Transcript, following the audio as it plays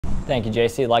Thank you,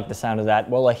 JC. Like the sound of that.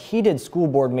 Well, a heated school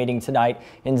board meeting tonight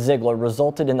in Zeigler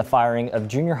resulted in the firing of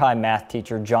junior high math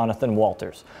teacher Jonathan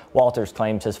Walters. Walters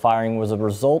claims his firing was a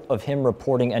result of him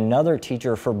reporting another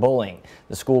teacher for bullying.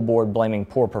 The school board blaming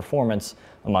poor performance,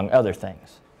 among other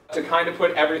things. To kind of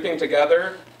put everything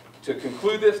together to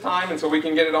conclude this time and so we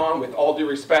can get it on, with all due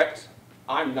respect,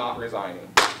 I'm not resigning.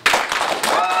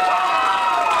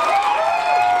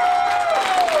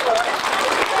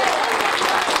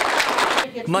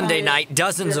 Monday night,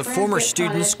 dozens of former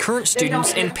students, current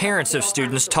students, and parents of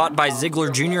students taught by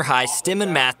Zeigler Junior High STEM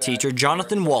and math teacher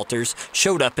Jonathan Walters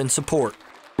showed up in support.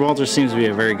 Walters seems to be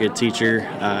a very good teacher,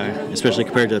 especially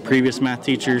compared to the previous math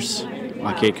teachers.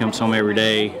 My kid comes home every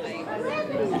day,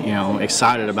 you know,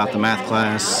 excited about the math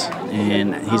class,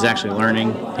 and he's actually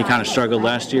learning. He kind of struggled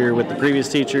last year with the previous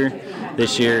teacher.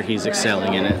 This year, he's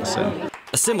excelling in it. So,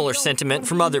 a similar sentiment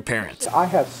from other parents. I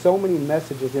have so many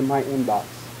messages in my inbox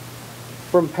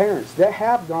from parents that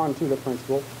have gone to the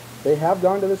principal, they have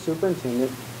gone to the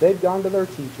superintendent, they've gone to their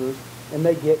teachers, and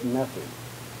they get nothing.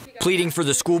 Pleading for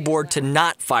the school board to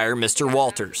not fire Mr.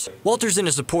 Walters. Walters and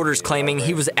his supporters claiming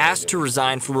he was asked to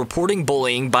resign for reporting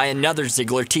bullying by another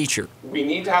Zeigler teacher. We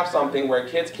need to have something where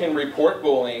kids can report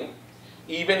bullying,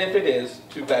 even if it is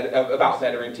about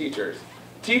veteran teachers.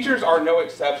 Teachers are no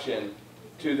exception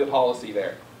to the policy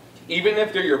there. Even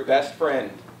if they're your best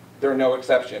friend, they're no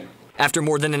exception. After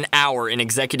more than an hour in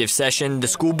executive session, the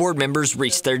school board members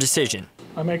reached their decision.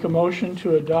 I make a motion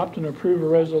to adopt and approve a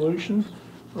resolution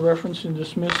referencing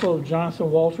dismissal of Jonathan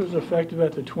Walters effective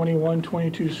at the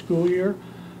 21-22 school year,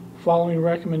 following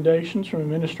recommendations from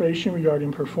administration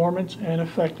regarding performance and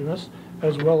effectiveness,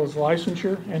 as well as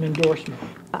licensure and endorsement.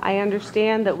 I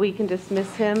understand that we can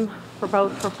dismiss him for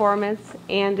both performance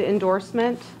and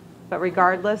endorsement, but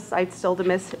regardless, I'd still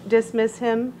dismiss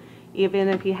him even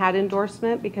if he had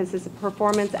endorsement, because his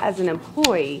performance as an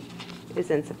employee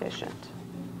is insufficient.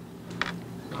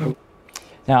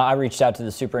 Now, I reached out to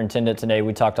the superintendent today.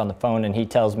 We talked on the phone, and he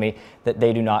tells me that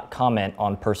they do not comment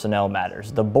on personnel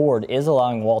matters. The board is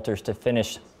allowing Walters to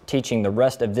finish teaching the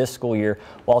rest of this school year.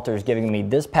 Walters giving me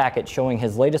this packet showing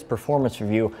his latest performance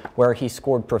review, where he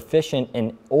scored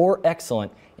proficient or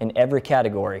excellent in every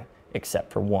category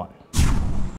except for one.